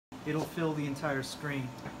it'll fill the entire screen.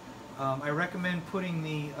 I recommend putting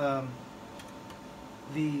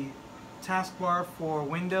the taskbar for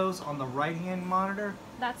Windows on the right-hand monitor.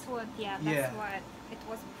 That's what, that's what it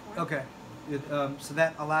was before. Okay, so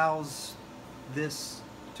that allows this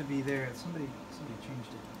to be there. Somebody changed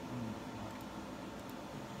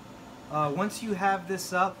it. Once you have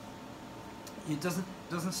this up, it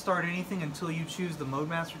doesn't start anything until you choose the Mode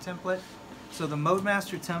Master template. So the Mode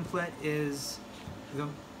Master template is the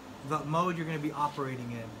mode you're going to be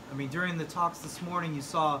operating in. I mean, during the talks this morning, you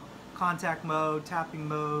saw contact mode, tapping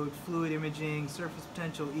mode, fluid imaging, surface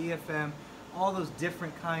potential, EFM, all those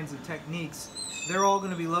different kinds of techniques. They're all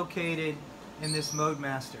going to be located in this Mode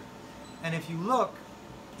Master. And if you look,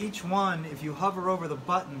 each one, if you hover over the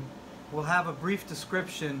button, will have a brief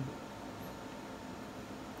description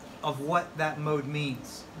of what that mode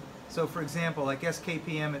means. So for example, like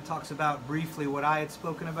SKPM, it talks about briefly what I had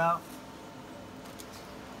spoken about.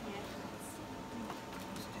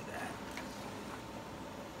 Let's do that.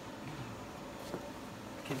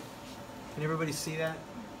 Can everybody see that?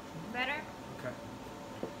 Better? Okay.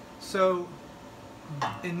 So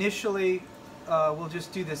initially, we'll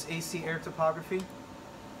just do this AC air topography.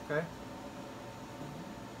 Okay.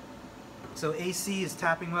 So AC is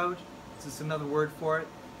tapping mode. It's just another word for it.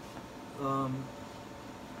 There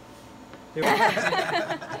we go.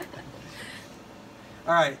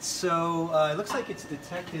 All right, so it looks like it's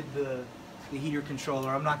detected the heater controller.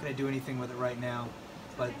 I'm not going to do anything with it right now,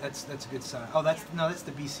 but that's a good sign. Oh, that's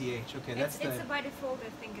the BCH. Okay, that's it's by default. I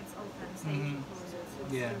think it's open. Staging closes.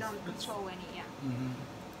 So you don't control any.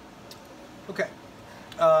 Okay,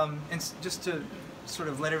 and just to sort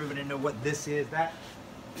of let everybody know what this is,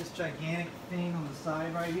 this gigantic thing on the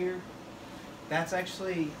side right here, that's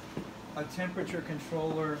actually a temperature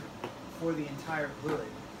controller for the entire hood.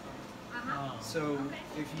 So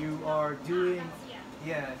if you are doing,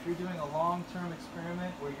 if you're doing a long-term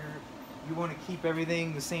experiment where you want to keep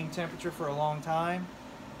everything the same temperature for a long time,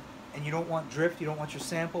 and you don't want drift, you don't want your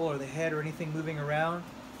sample or the head or anything moving around,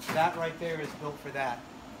 that right there is built for that.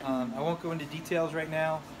 I won't go into details right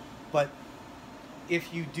now, but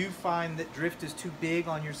if you do find that drift is too big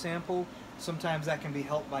on your sample, sometimes that can be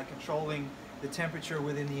helped by controlling the temperature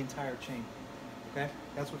within the entire chamber. Okay,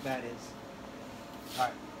 that's what that is. All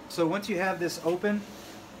right, so once you have this open,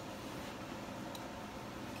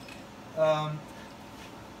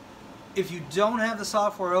 if you don't have the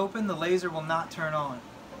software open, the laser will not turn on.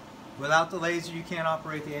 Without the laser, you can't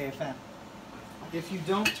operate the AFM. If you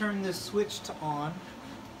don't turn this switch to on,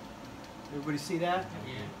 everybody see that?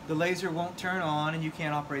 Yeah. The laser won't turn on and you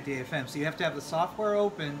can't operate the AFM. So you have to have the software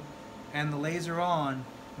open and the laser on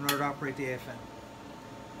in order to operate the AFM.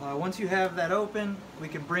 Once you have that open, we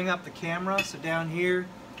can bring up the camera. So down here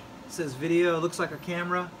it says video. It looks like a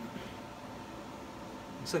camera.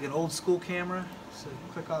 Looks like an old school camera. So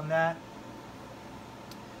click on that.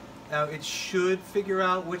 Now it should figure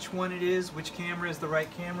out which one it is, which camera is the right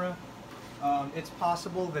camera. It's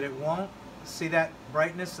possible that it won't. See that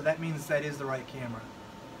brightness? So that means that is the right camera.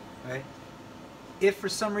 Okay? If for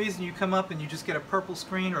some reason you come up and you just get a purple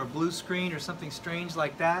screen or a blue screen or something strange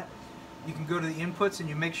like that, you can go to the inputs and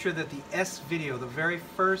you make sure that the S video, the very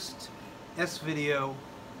first S video,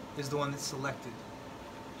 is the one that's selected.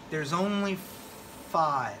 There's only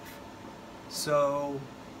 5. So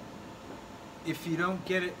if you don't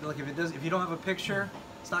get it, like if you don't have a picture,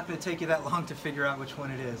 it's not going to take you that long to figure out which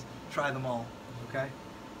one it is. Try them all. Okay?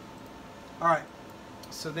 All right.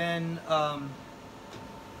 So then I'm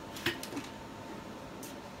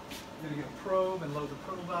going to get a probe and load the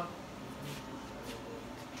probe up.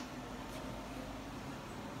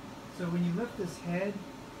 So when you lift this head,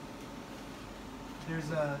 there's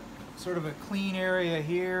a sort of a clean area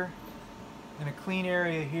here and a clean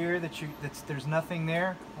area here there's nothing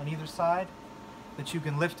there on either side that you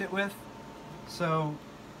can lift it with. So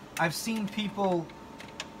I've seen people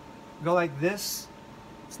go like this.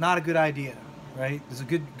 It's not a good idea, right? There's a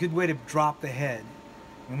good way to drop the head,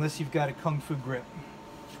 unless you've got a kung fu grip.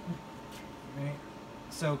 Right?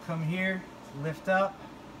 So come here, lift up,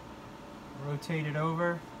 rotate it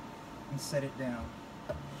over, and set it down.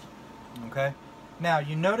 Okay? Now,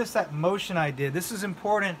 you notice that motion I did. This is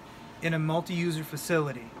important in a multi-user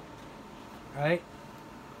facility. Right?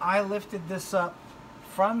 I lifted this up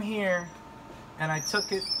from here, and I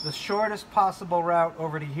took it the shortest possible route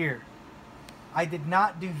over to here. I did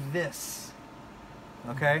not do this.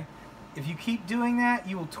 Okay? If you keep doing that,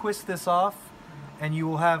 you will twist this off, and you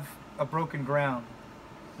will have a broken ground.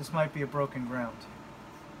 This might be a broken ground.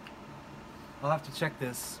 I'll have to check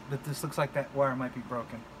this, but this looks like that wire might be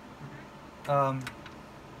broken.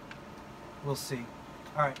 We'll see.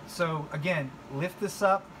 All right, so again, lift this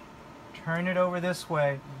up turn it over this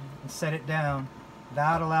way, and set it down.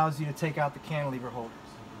 That allows you to take out the cantilever holders.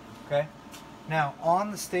 Okay? Now,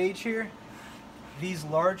 on the stage here, these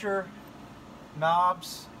larger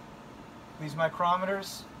knobs, these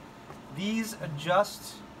micrometers, these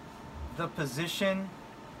adjust the position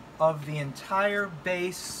of the entire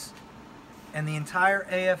base and the entire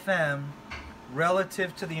AFM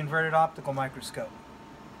relative to the inverted optical microscope.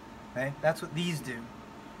 Okay? That's what these do.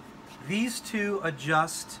 These two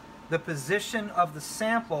adjust the position of the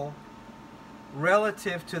sample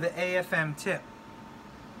relative to the AFM tip.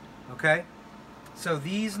 Okay? So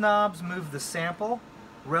these knobs move the sample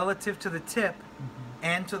relative to the tip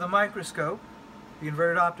and to the microscope, the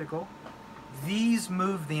inverted optical. These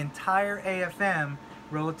move the entire AFM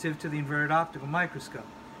relative to the inverted optical microscope.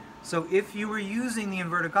 So if you were using the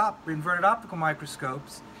inverted optical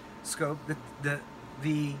microscopes,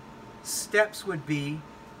 the steps would be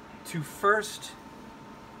to first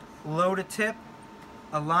load a tip,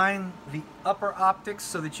 align the upper optics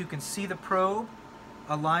so that you can see the probe,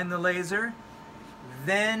 align the laser,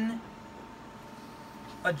 then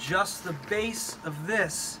adjust the base of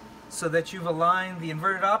this so that you've aligned the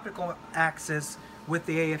inverted optical axis with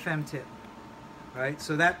the AFM tip. Right?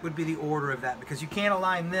 So that would be the order of that, because you can't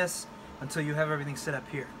align this until you have everything set up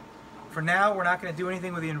here. For now, we're not going to do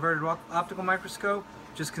anything with the inverted optical microscope.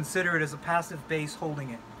 Just consider it as a passive base holding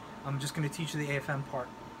it. I'm just going to teach you the AFM part.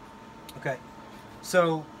 Okay,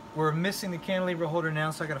 so we're missing the cantilever holder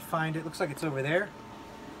now, so I got to find it. Looks like it's over there.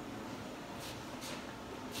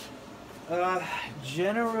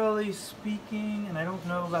 Generally speaking, and I don't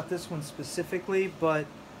know about this one specifically, but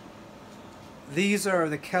these are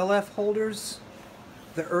the Cantilever holders.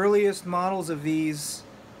 The earliest models of these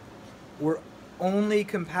were only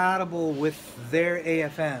compatible with their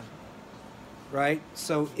AFM, right?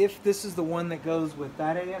 So if this is the one that goes with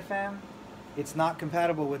that AFM, it's not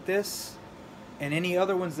compatible with this, and any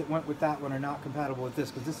other ones that went with that one are not compatible with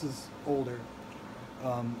this, because this is older.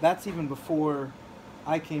 That's even before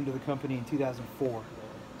I came to the company in 2004.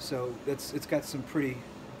 So it's got some pretty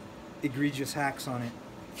egregious hacks on it.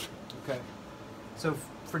 Okay. So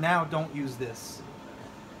for now, don't use this.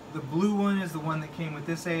 The blue one is the one that came with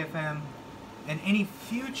this AFM, and any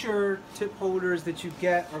future tip holders that you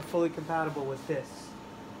get are fully compatible with this.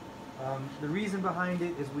 The reason behind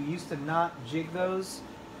it is we used to not jig those.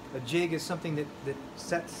 A jig is something that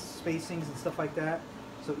sets spacings and stuff like that.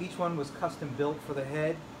 So each one was custom built for the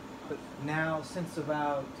head. But now, since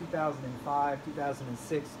about 2005,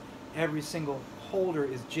 2006, every single holder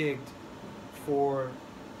is jigged for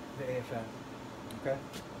the AFM. Okay?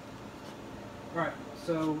 Alright,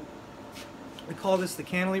 so we call this the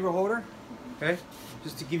cantilever holder. Okay?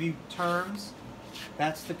 Just to give you terms,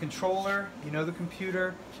 that's the controller, you know, the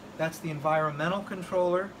computer. That's the environmental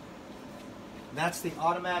controller. That's the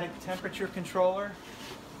automatic temperature controller,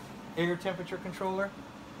 air temperature controller.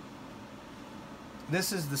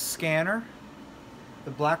 This is the scanner,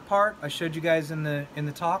 the black part I showed you guys in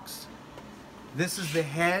the talks. This is the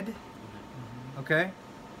head. Okay?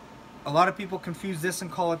 A lot of people confuse this and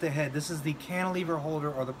call it the head. This is the cantilever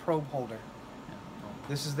holder or the probe holder.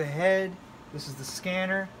 This is the head. This is the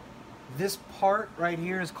scanner. This part right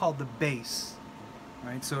here is called the base.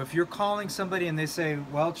 Right? So if you're calling somebody and they say,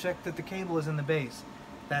 well, check that the cable is in the base,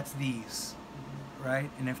 that's these. Right?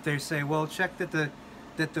 And if they say, well, check that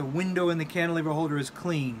the window in the cantilever holder is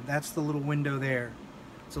clean, that's the little window there.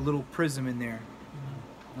 It's a little prism in there.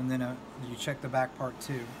 And then you check the back part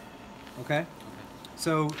too. Okay?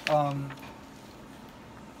 So,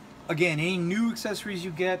 again, any new accessories you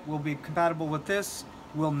get will be compatible with this,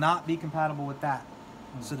 will not be compatible with that.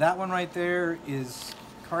 So that one right there is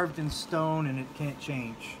carved in stone and it can't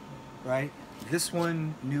change, right? This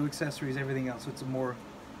one, new accessories, everything else, so it's a more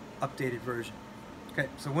updated version. Okay,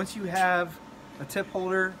 so once you have a tip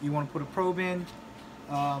holder, you want to put a probe in.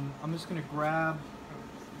 I'm just going to grab...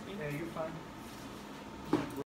 Yeah, you're fine.